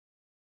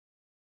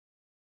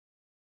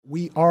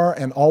We are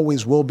and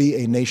always will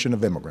be a nation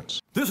of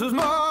immigrants. This is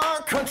my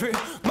country,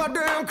 my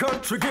damn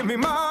country. Give me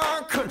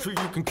my country,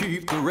 you can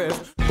keep the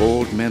rest.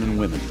 Bold men and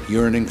women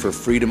yearning for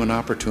freedom and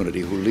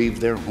opportunity who leave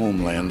their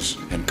homelands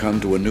and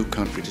come to a new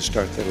country to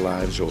start their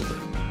lives over.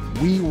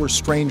 We were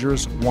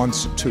strangers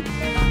once too.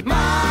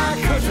 My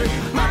country,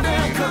 my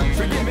damn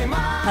country. Give me my...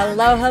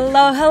 Hello,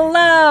 hello,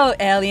 hello,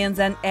 aliens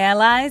and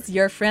allies.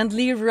 Your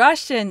friendly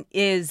Russian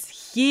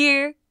is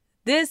here.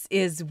 This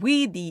is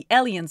We the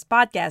Aliens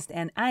podcast,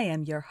 and I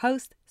am your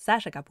host,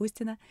 Sasha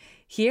Kapustina.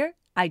 Here,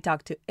 I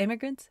talk to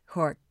immigrants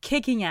who are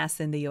kicking ass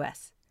in the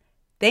U.S.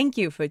 Thank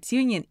you for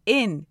tuning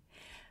in.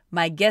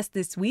 My guest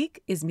this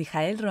week is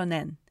Michael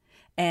Ronen,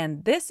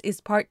 and this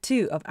is part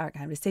 2 of our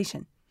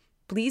conversation.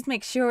 Please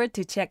make sure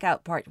to check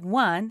out part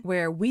 1,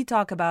 where we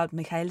talk about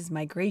Michael's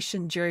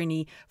migration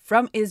journey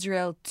from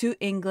Israel to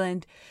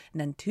England, and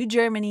then to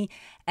Germany,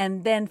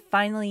 and then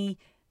finally,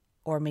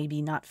 or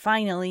maybe not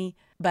finally,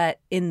 but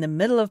in the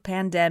middle of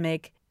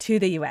pandemic to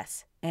the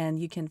US. And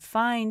you can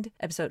find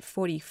episode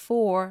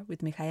 44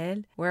 with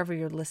Michael wherever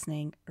you're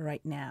listening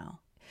right now.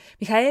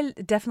 Michael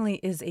definitely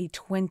is a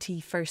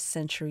 21st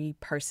century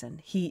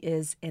person. He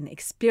is an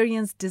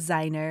experienced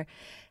designer,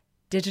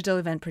 digital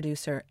event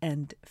producer,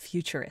 and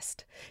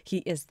futurist. He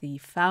is the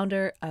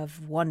founder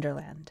of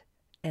Wonderland,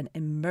 an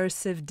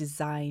immersive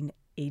design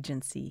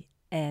agency,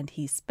 and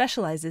he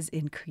specializes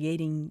in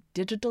creating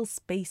digital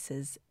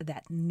spaces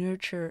that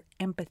nurture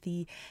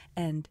empathy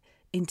and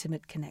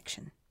intimate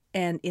connection.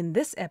 And in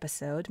this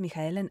episode,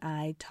 Michael and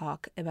I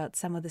talk about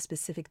some of the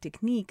specific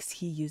techniques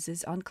he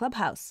uses on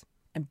Clubhouse.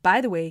 And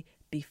by the way,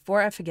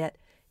 before I forget,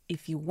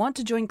 if you want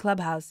to join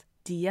Clubhouse,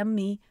 DM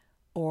me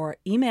or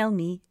email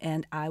me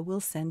and I will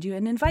send you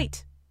an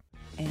invite.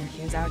 And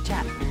here's our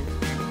chat.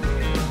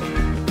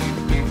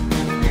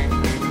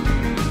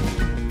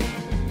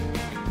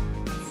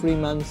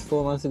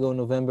 4 months ago,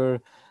 November,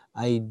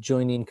 I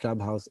joined in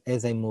Clubhouse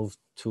as I moved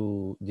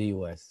to the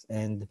US,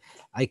 and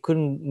I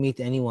couldn't meet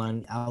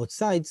anyone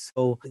outside.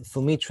 So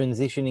for me,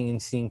 transitioning and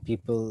seeing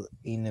people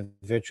in a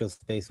virtual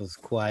space was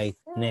quite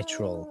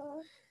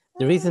natural.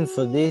 The reason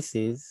for this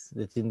is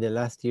that in the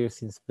last year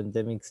since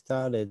pandemic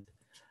started,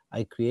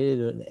 I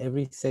created on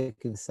every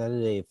second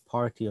Saturday a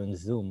party on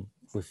Zoom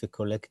with a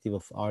collective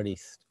of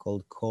artists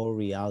called Core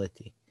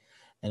Reality.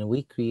 And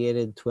we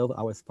created 12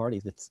 hours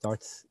parties that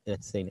starts,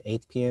 let's say,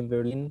 8 p.m.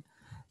 Berlin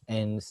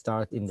and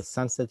start in the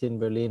sunset in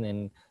Berlin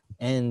and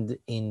end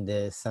in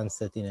the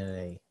sunset in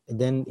LA. And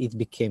then it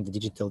became the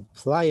digital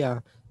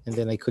playa. And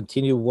then I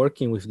continued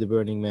working with the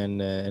Burning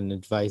Man and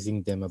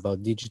advising them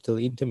about digital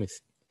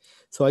intimacy.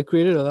 So I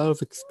created a lot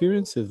of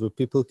experiences where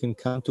people can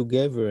come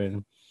together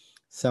and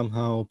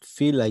somehow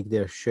feel like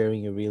they're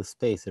sharing a real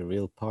space, a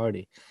real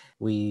party.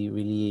 We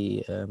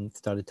really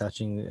started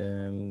touching,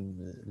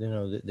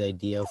 the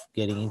idea of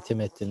getting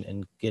intimate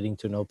and getting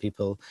to know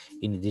people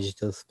in the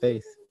digital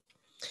space.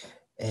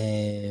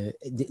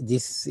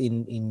 This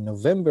in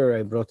November,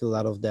 I brought a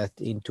lot of that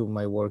into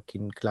my work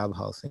in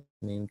Clubhouse.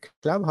 And in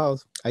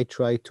Clubhouse, I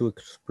try to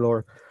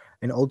explore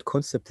an old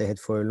concept I had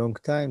for a long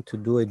time to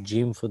do a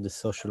gym for the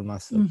social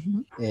muscle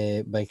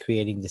by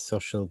creating the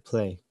social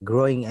play,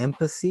 growing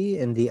empathy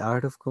and the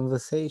art of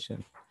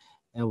conversation.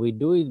 And we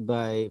do it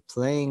by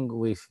playing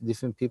with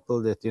different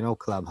people that,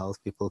 Clubhouse,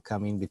 people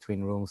come in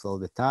between rooms all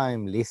the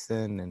time,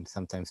 listen, and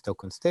sometimes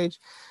talk on stage.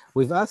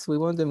 With us, we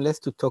want them less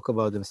to talk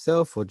about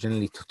themselves or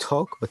generally to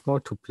talk, but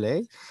more to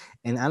play.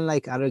 And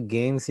unlike other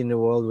games in the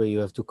world where you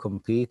have to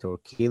compete or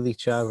kill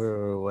each other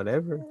or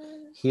whatever,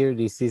 here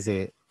this is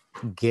a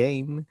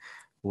game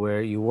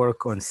where you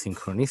work on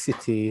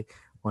synchronicity,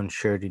 on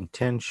shared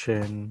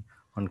intention,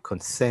 on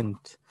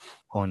consent,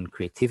 on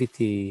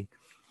creativity,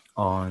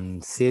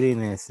 on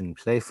silliness and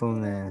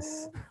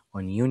playfulness,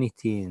 on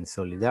unity and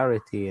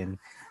solidarity. And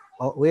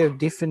we have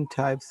different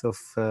types of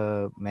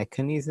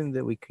mechanisms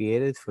that we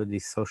created for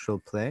this social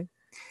play.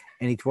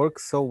 And it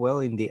works so well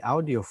in the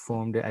audio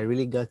form that I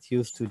really got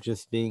used to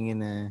just being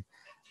in an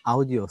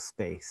audio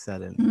space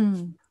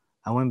suddenly.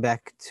 I went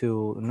back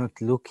to not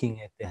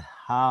looking at the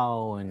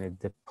how and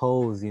at the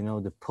pose,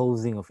 the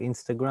posing of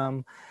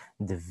Instagram,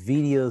 the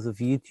videos of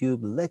YouTube.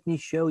 Let me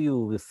show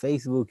you the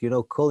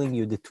Facebook, calling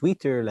you the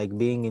Twitter, like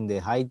being in the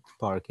Hyde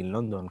Park in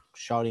London,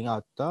 shouting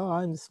out, oh,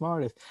 I'm the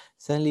smartest.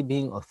 Suddenly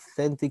being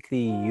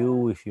authentically you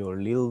with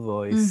your little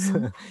voice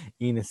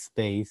in a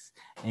space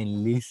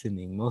and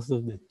listening, most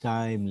of the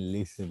time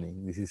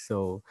listening. This is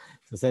so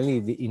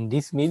suddenly in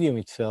this medium,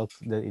 it felt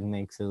that it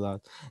makes a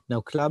lot.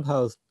 Now,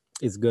 Clubhouse,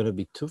 it's going to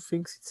be two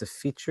things. It's a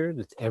feature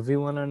that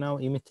everyone are now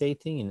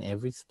imitating in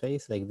every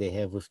space, like they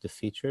have with the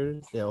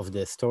features of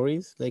the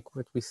stories, like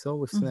what we saw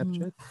with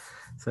Snapchat.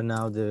 So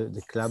now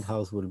the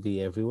Clubhouse will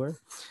be everywhere.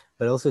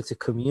 But also it's a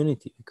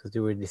community because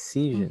there were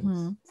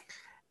decisions.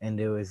 And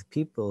there was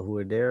people who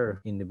were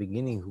there in the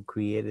beginning who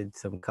created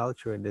some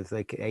culture. And there's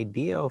like an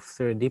idea of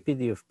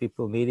serendipity of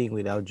people meeting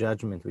without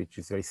judgment, which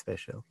is very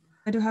special.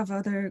 I do have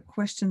other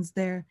questions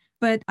there,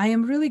 but I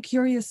am really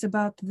curious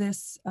about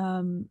this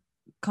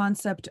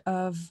concept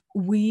of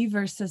we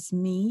versus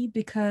me,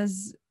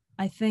 because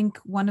I think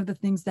one of the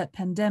things that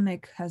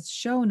pandemic has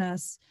shown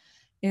us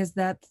is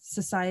that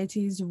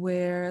societies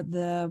where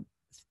the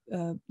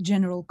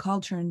general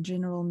culture and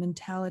general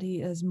mentality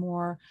is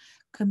more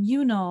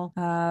communal,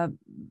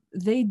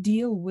 they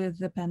deal with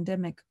the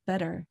pandemic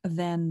better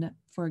than,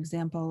 for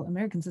example,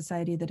 American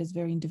society that is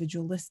very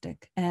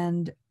individualistic.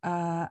 And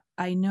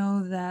I know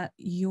that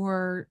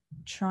you're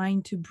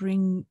trying to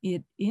bring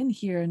it in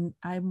here, and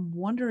I'm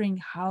wondering,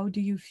 how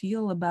do you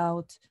feel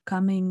about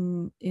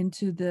coming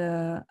into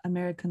the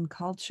American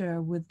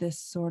culture with this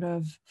sort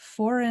of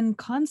foreign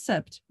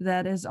concept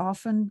that is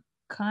often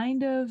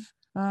kind of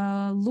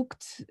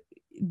looked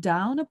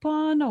down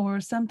upon, or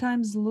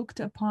sometimes looked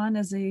upon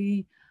as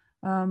a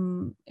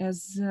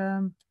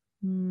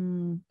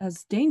as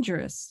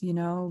dangerous, you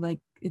know,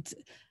 like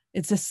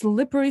it's a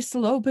slippery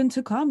slope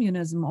into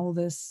communism, all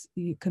this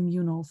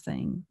communal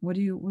thing. What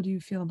do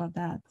you feel about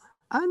that?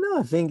 I don't know.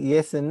 I think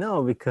yes and no,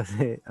 because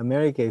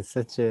America is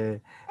such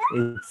an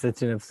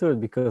absurd.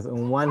 Because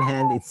on one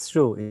hand, it's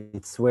true.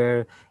 It's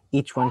where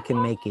each one can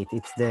make it.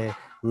 It's the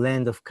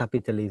land of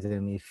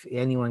capitalism. If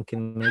anyone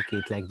can make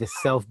it, like the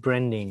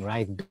self-branding,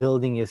 right?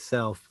 Building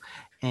yourself,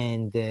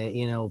 and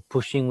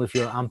pushing with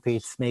your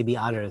armpits, maybe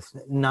others.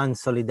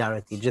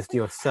 Non-solidarity, just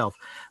yourself.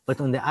 But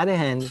on the other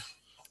hand,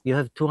 you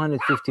have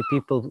 250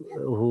 people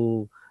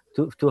who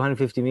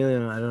 250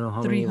 million. I don't know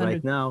how many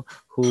right now,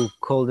 who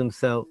call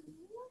themselves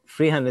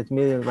 300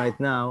 million right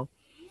now,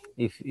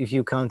 if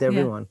you count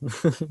everyone,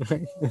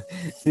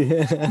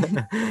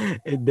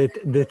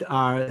 that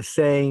are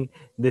saying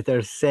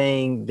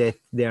that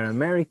they're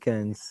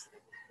Americans.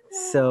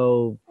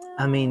 So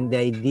I mean, the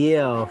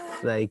idea of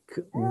like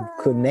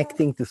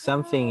connecting to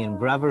something and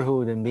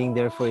brotherhood and being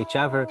there for each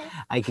other.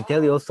 I can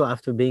tell you also,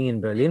 after being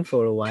in Berlin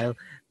for a while,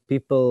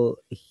 people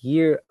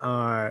here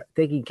are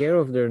taking care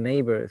of their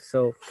neighbors.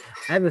 So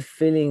I have a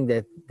feeling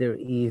that there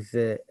is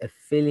a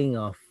feeling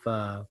of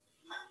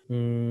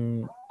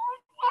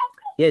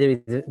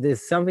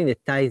there's something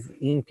that ties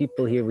in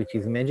people here, which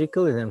is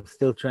magical, and I'm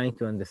still trying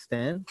to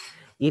understand.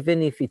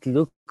 Even if it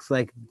looks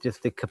like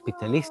just a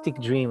capitalistic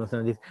dream or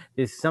something,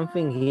 there's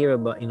something here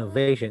about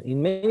innovation.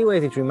 In many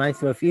ways, it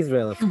reminds me of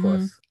Israel, of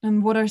course.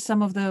 And what are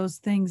some of those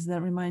things that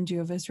remind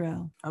you of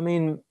Israel? I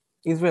mean,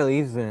 Israel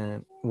is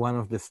one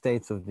of the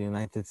states of the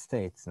United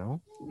States,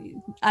 no?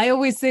 I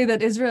always say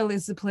that Israel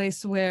is a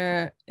place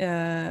where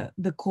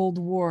the Cold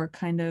War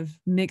kind of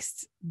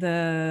mixed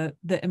the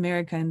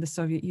America and the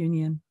Soviet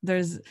Union.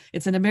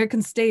 It's an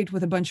American state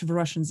with a bunch of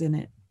Russians in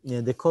it.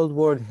 Yeah, the Cold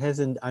War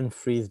hasn't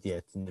unfreezed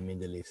yet in the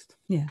Middle East.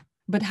 Yeah.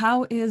 But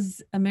how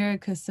is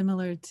America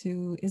similar to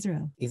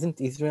Israel?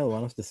 Isn't Israel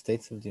one of the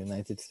states of the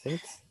United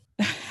States?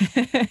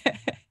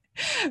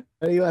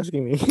 What are you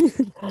asking me?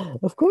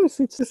 Of course,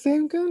 it's the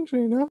same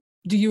country, no?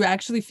 Do you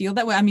actually feel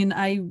that way? I mean,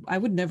 I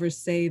would never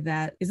say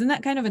that. Isn't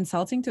that kind of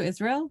insulting to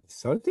Israel?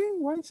 Insulting?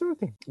 Why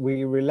insulting?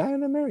 We rely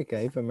on America.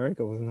 If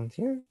America was not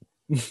here,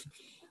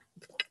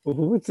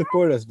 who would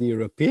support us? The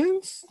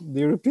Europeans? The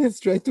Europeans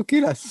try to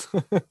kill us.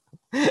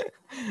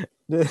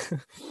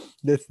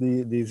 That's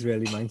the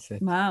Israeli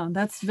mindset. Wow,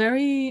 that's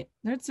very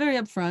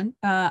upfront.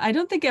 I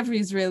don't think every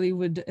Israeli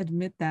would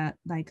admit that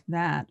like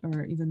that,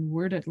 or even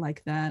word it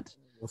like that.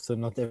 Also,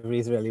 not every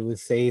Israeli would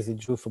say he's a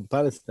Jew from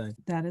Palestine.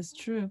 That is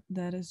true.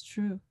 That is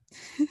true.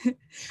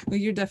 Well,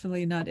 you're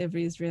definitely not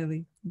every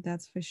Israeli.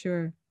 That's for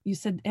sure. You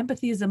said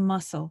empathy is a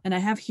muscle. And I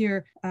have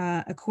here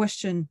a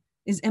question.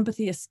 Is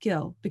empathy a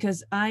skill?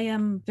 Because I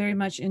am very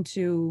much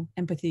into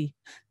empathy.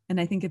 And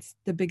I think it's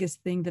the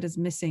biggest thing that is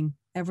missing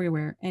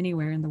everywhere,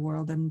 anywhere in the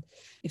world. And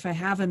if I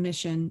have a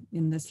mission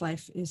in this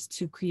life, is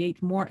to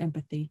create more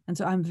empathy. And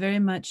so I'm very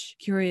much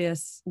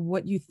curious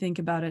what you think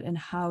about it and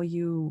how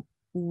you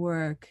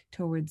work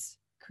towards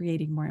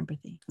creating more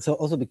empathy. So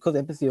also, because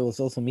empathy was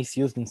also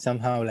misused, and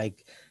somehow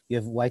like you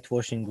have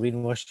whitewashing,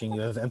 greenwashing,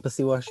 you have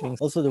empathy washing.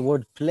 Also, the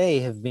word play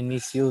have been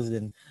misused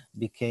and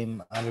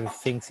became other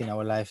things in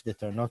our life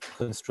that are not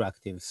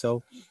constructive.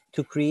 So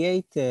to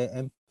create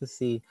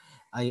empathy,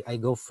 I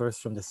go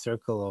first from the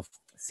circle of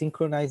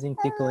synchronizing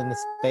people in the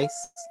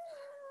space,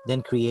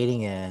 then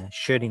creating a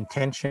shared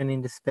intention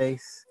in the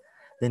space,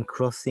 then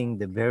crossing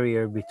the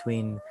barrier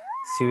between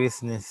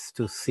seriousness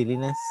to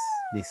silliness,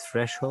 this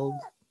threshold,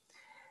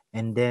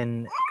 and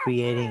then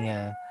creating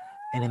an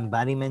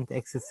embodiment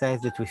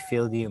exercise that we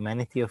feel the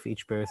humanity of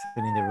each person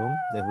in the room,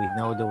 that we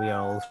know that we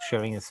are all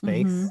sharing a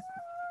space. Mm-hmm.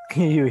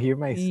 Can you hear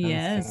my son?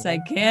 Yes, I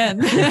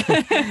can.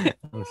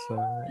 I'm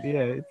sorry.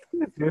 Yeah,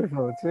 it's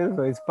beautiful. It's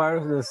beautiful. It's part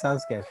of the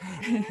soundscape.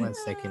 1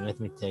 second, let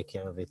me take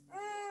care of it.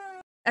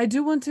 I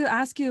do want to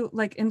ask you,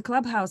 like in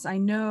Clubhouse, I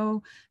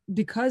know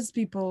because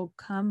people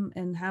come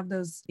and have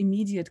those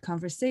immediate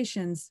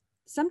conversations,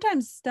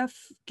 sometimes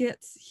stuff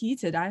gets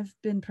heated. I've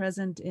been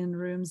present in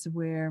rooms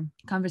where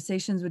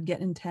conversations would get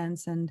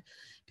intense and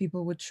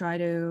people would try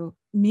to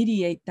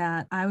mediate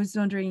that. I was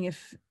wondering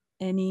if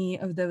any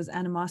of those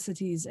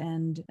animosities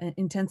and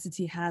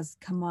intensity has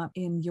come up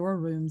in your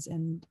rooms,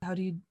 and how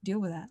do you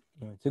deal with that?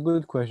 It's a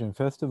good question.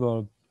 First of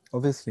all,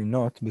 obviously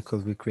not,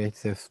 because we create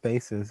safe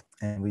spaces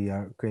and we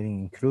are creating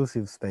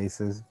inclusive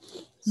spaces.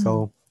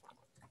 So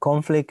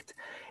Conflict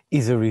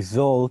is a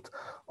result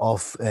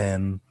of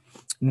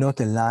not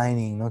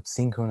aligning, not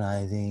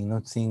synchronizing,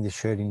 not seeing the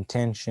shared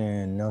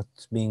intention, not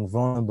being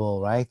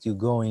vulnerable, right? You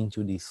go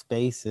into these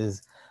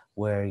spaces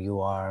where you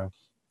are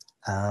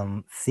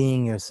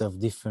seeing yourself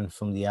different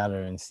from the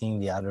other and seeing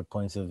the other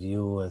points of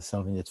view as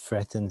something that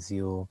threatens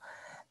you.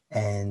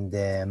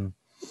 And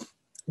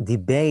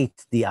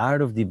debate, the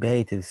art of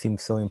debate, it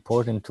seems so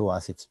important to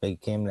us. It's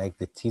became like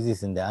the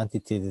thesis and the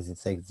antithesis.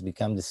 It's like it's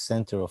become the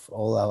center of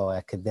all our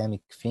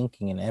academic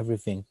thinking and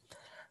everything.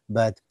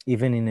 But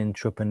even in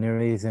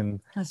entrepreneurialism,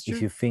 if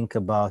you think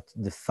about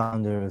the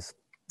founders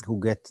who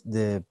get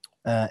the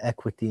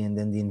equity and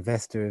then the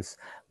investors,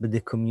 but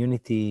the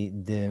community,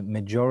 the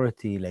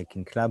majority, like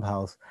in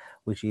Clubhouse,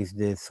 which is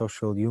the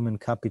social human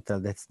capital,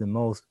 that's the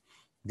most,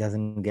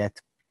 doesn't get,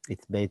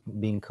 it's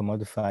being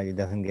commodified, it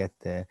doesn't get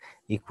the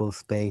equal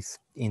space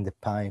in the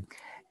pie.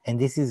 And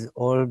this is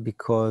all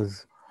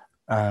because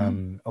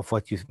of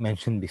what you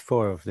mentioned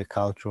before, of the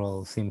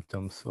cultural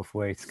symptoms of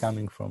where it's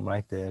coming from,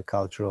 right? The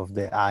culture of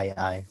the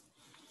I.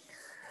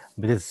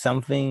 But it's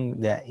something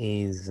that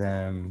is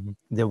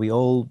that we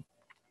all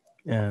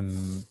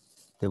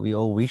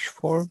wish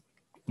for.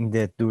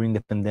 That during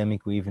the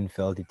pandemic we even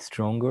felt it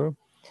stronger,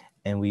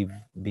 and we've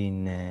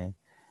been.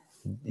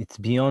 It's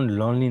beyond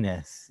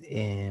loneliness.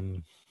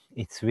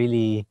 It's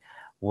really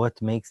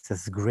what makes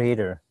us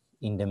greater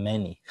in the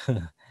many,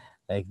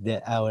 like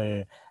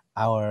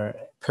our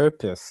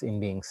purpose in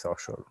being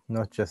social,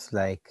 not just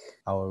like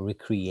our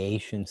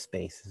recreation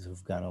spaces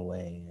have gone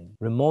away. And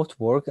remote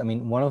work, I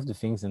mean, one of the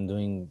things I'm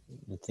doing,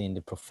 let's say, in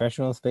the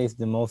professional space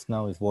the most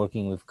now is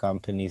working with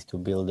companies to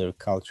build their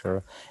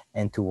culture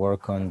and to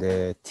work on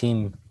the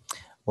team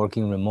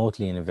working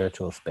remotely in a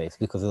virtual space,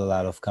 because a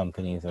lot of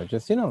companies are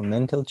just,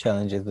 mental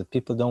challenges, but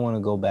people don't want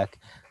to go back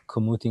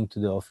commuting to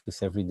the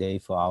office every day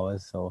for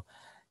hours. So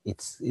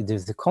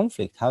there's a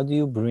conflict. How do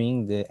you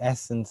bring the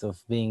essence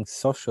of being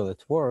social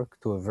at work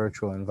to a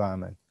virtual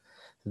environment?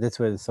 So that's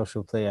where the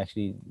social play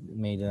actually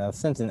made a lot of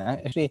sense. And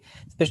actually,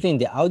 especially in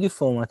the audio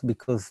format,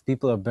 because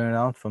people are burned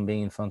out from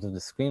being in front of the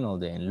screen all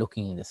day and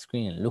looking in the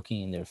screen and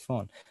looking in their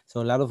phone.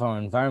 So a lot of our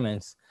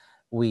environments,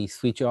 we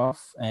switch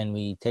off and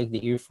we take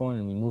the earphone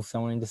and we move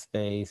somewhere in the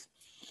space,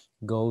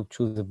 go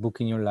choose a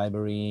book in your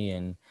library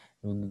and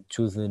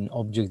choose an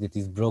object that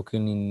is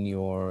broken in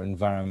your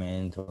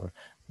environment, or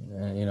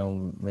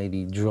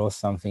maybe draw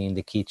something in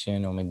the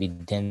kitchen, or maybe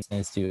dance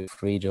next to your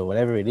fridge, or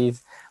whatever it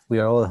is. We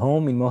are all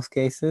home in most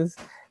cases,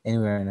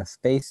 and we are in our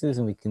spaces,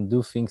 and we can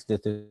do things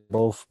that are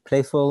both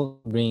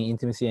playful, bringing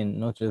intimacy, and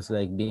not just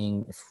like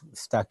being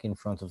stuck in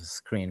front of a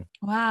screen.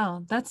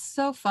 Wow, that's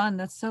so fun.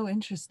 That's so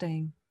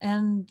interesting.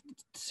 And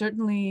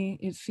certainly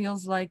it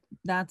feels like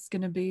that's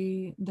going to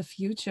be the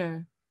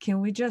future.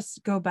 Can we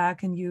just go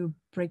back and you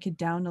break it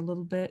down a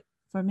little bit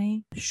for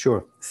me?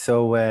 Sure.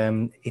 So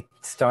it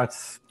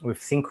starts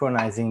with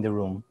synchronizing the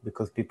room,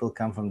 because people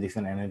come from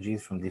different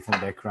energies, from different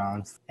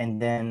backgrounds.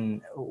 And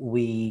then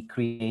we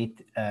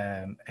create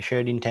a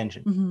shared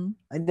intention. Mm-hmm.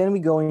 And then we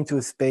go into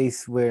a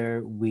space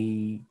where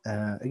we,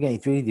 again,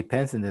 it really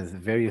depends, and there's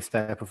various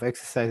types of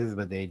exercises,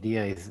 but the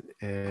idea is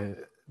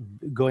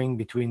going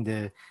between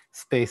the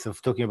space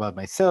of talking about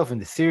myself and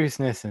the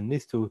seriousness and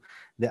this to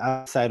the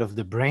outside of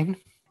the brain,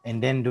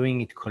 and then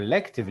doing it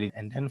collectively.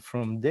 And then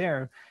from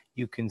there,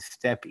 you can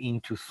step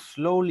into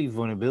slowly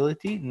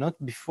vulnerability, not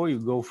before you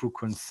go through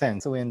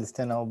consent. So we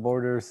understand our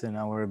borders and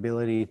our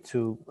ability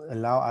to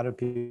allow other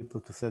people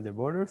to set their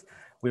borders.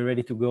 We're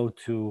ready to go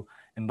to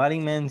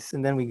embodiments,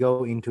 and then we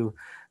go into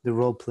the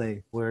role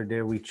play, where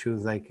there we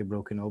choose like a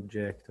broken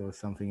object or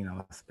something in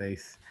our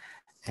space.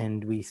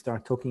 And we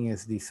start talking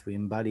as this, we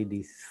embody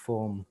this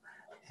form,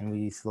 and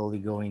we slowly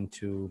go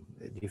into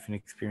different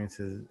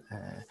experiences.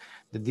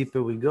 The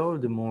deeper we go,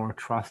 the more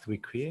trust we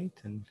create.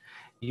 And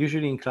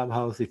usually in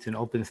Clubhouse, it's an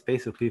open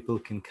space so people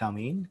can come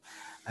in.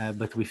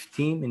 But with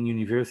team and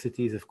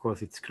universities, of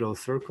course, it's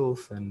closed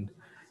circles. And,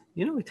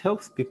 it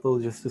helps people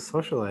just to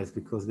socialize,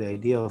 because the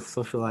idea of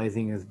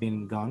socializing has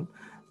been gone.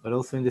 But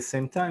also in the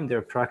same time,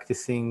 they're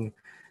practicing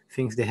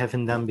things they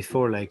haven't done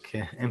before, like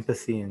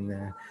empathy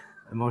and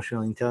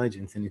emotional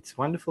intelligence. And it's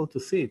wonderful to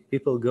see it.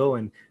 People go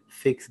and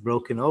fix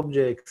broken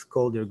objects,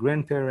 call their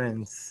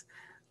grandparents,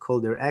 call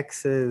their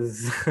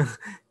exes,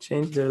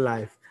 change their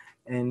life.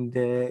 And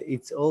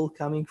it's all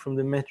coming from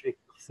the metric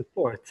of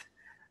support.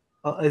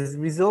 As a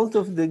result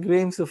of the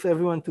games of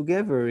everyone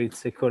together,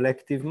 it's a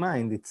collective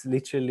mind. It's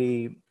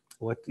literally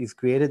what is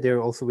created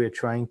there. Also, we're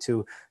trying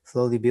to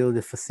slowly build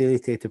a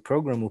facilitator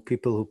program with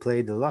people who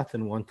played a lot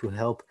and want to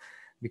help,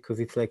 because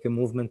it's like a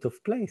movement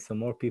of play. So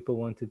more people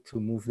wanted to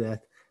move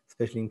that,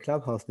 especially in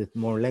Clubhouse, that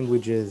more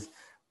languages.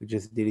 We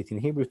just did it in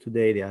Hebrew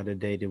today. The other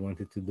day they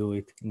wanted to do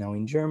it now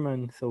in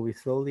German. So we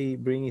slowly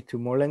bring it to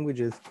more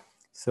languages.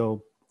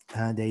 So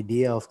the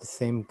idea of the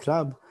same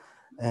club,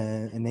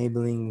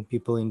 enabling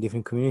people in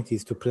different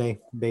communities to play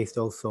based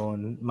also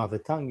on mother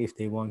tongue if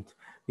they want.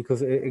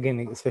 Because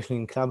again, especially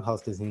in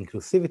Clubhouse, there's an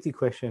inclusivity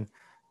question,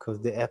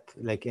 because the app,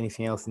 like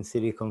anything else in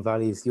Silicon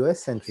Valley, is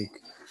US-centric.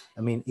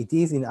 I mean, it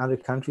is in other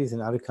countries,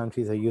 and other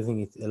countries are using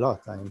it a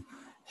lot.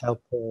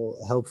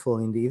 helpful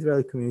in the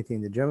Israeli community,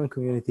 in the German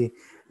community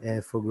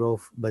for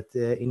growth. But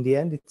in the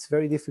end, it's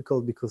very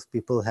difficult because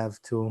people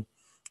have to,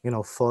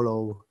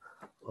 follow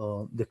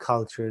the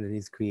culture that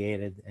is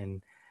created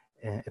and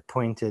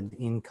appointed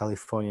in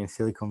California, in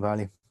Silicon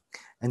Valley.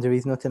 And there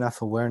is not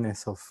enough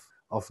awareness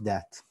of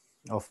that,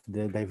 of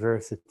the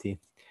diversity,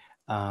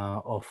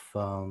 of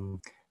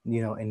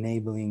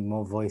enabling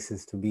more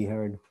voices to be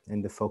heard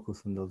and the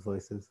focus on those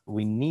voices.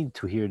 We need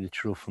to hear the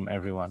truth from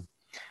everyone.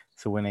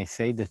 So when I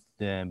say that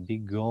the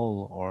big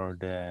goal or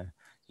the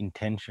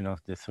intention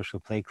of the Social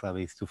Play Club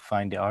is to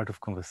find the art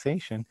of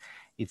conversation,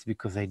 it's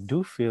because I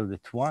do feel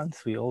that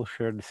once we all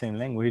share the same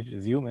language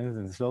as humans,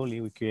 and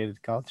slowly we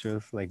created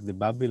cultures like the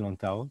Babylon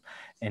Tower,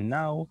 and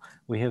now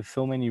we have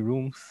so many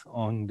rooms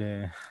on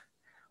the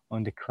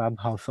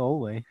clubhouse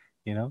hallway,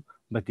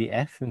 but the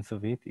essence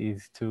of it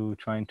is to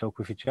try and talk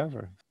with each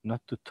other,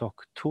 not to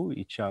talk to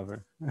each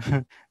other,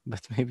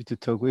 but maybe to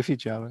talk with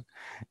each other.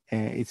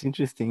 It's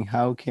interesting,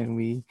 how can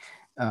we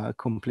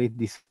complete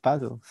this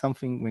puzzle?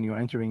 Something, when you're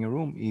entering a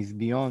room, is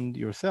beyond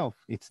yourself.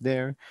 It's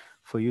there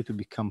for you to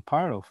become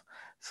part of.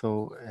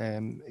 So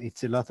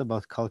it's a lot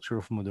about culture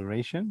of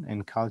moderation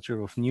and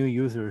culture of new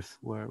users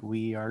where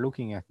we are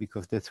looking at,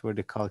 because that's where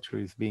the culture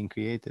is being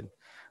created.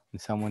 When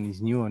someone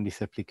is new on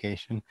this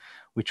application,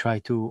 we try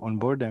to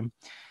onboard them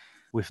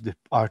with the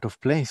art of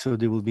play, so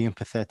they will be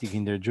empathetic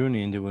in their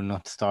journey and they will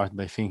not start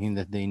by thinking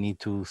that they need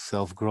to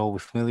self-grow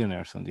with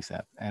millionaires on this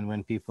app. And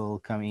when people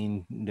come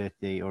in that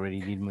they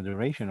already did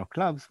moderation or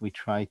clubs, we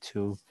try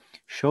to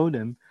show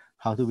them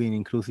how to be an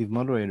inclusive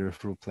moderator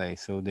through play,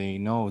 so they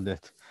know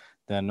that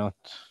they're not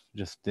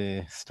just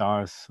the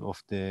stars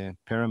of the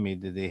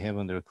pyramid that they have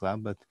on their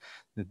club, but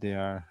that they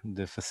are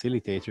the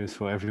facilitators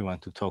for everyone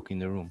to talk in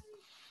the room.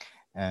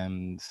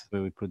 And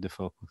where we put the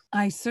focus.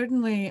 I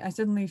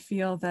certainly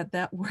feel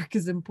that work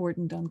is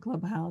important on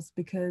Clubhouse,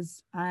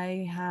 because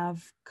I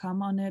have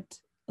come on it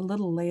a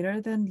little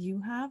later than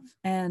you have,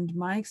 and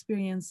my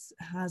experience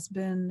has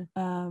been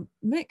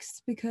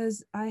mixed,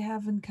 because I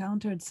have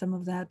encountered some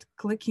of that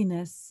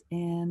clickiness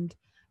and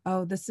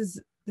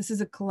this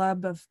is a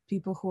club of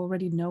people who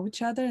already know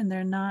each other, and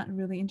they're not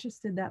really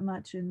interested that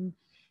much in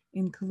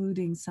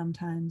including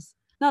sometimes,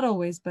 not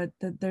always, but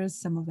there's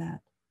some of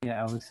that.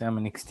 Yeah, I would say I'm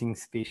an extinct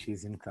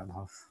species in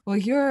Clubhouse. Well,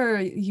 you're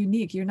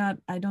unique. You're not,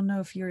 I don't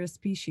know if you're a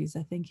species.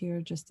 I think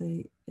you're just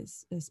a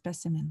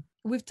specimen.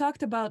 We've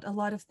talked about a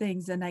lot of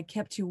things, and I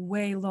kept you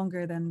way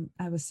longer than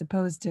I was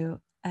supposed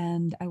to.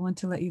 And I want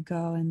to let you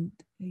go and,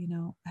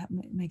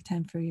 make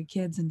time for your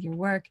kids and your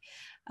work.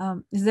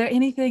 Is there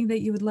anything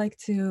that you would like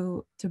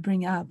to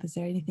bring up? Is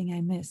there anything I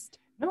missed?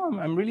 No,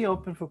 I'm really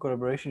open for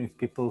collaboration. If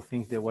people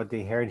think that what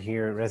they heard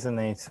here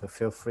resonates, so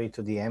feel free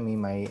to DM me.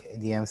 My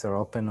DMs are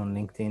open on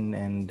LinkedIn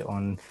and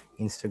on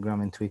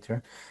Instagram and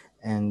Twitter.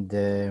 And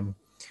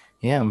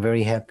I'm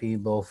very happy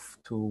both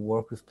to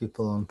work with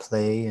people on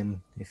Play, and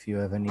if you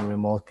have any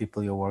remote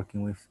people you're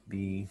working with,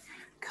 be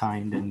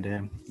kind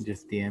and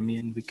just DM me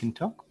and we can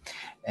talk.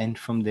 And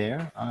from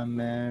there, I'm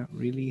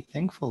really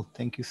thankful.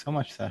 Thank you so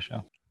much,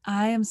 Sasha.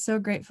 I am so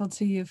grateful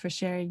to you for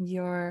sharing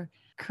your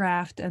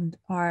craft and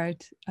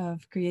art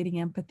of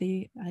creating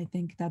empathy. I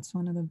think that's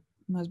one of the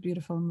most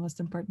beautiful and most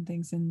important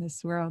things in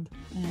this world.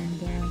 And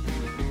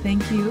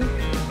thank you.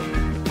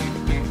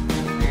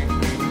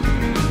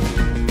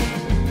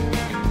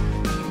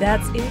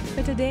 That's it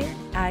for today.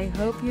 I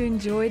hope you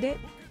enjoyed it.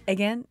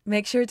 Again,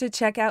 make sure to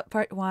check out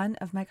part 1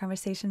 of my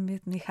conversation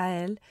with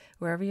Michael,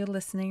 wherever you're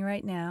listening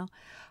right now.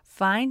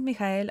 Find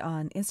Michael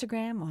on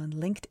Instagram, on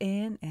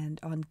LinkedIn, and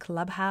on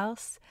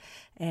Clubhouse.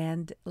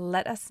 And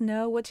let us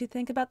know what you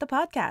think about the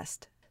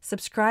podcast.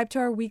 Subscribe to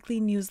our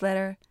weekly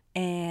newsletter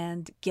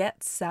and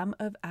get some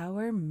of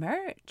our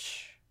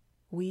merch.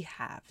 We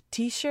have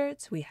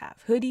t-shirts, we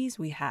have hoodies,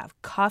 we have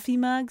coffee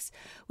mugs,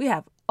 we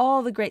have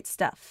all the great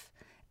stuff.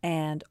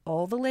 And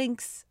all the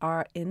links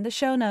are in the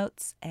show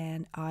notes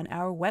and on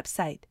our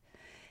website.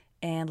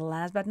 And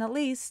last but not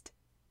least,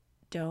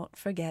 don't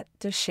forget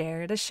to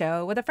share the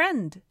show with a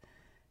friend.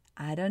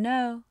 I don't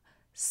know,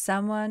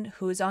 someone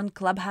who's on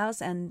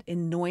Clubhouse and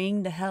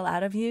annoying the hell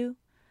out of you,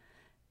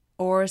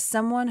 or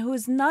someone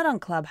who's not on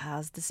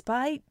Clubhouse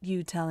despite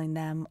you telling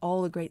them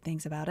all the great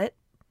things about it,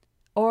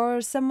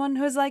 or someone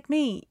who's like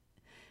me,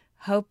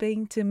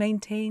 hoping to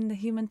maintain the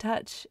human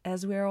touch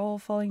as we're all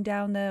falling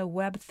down the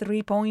Web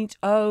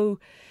 3.0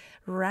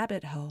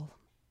 rabbit hole.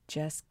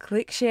 Just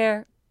click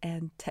share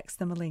and text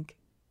them a link.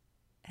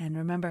 And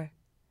remember,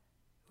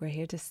 we're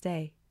here to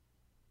stay.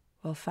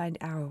 We'll find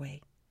our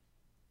way.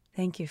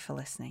 Thank you for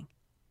listening.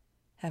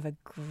 Have a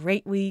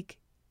great week.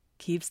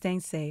 Keep staying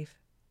safe.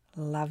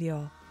 Love you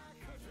all.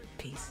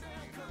 Peace.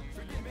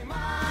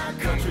 My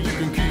country, you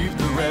can keep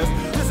the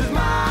rest. This is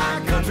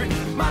my country,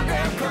 my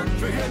damn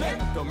country, and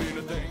it don't mean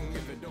a thing.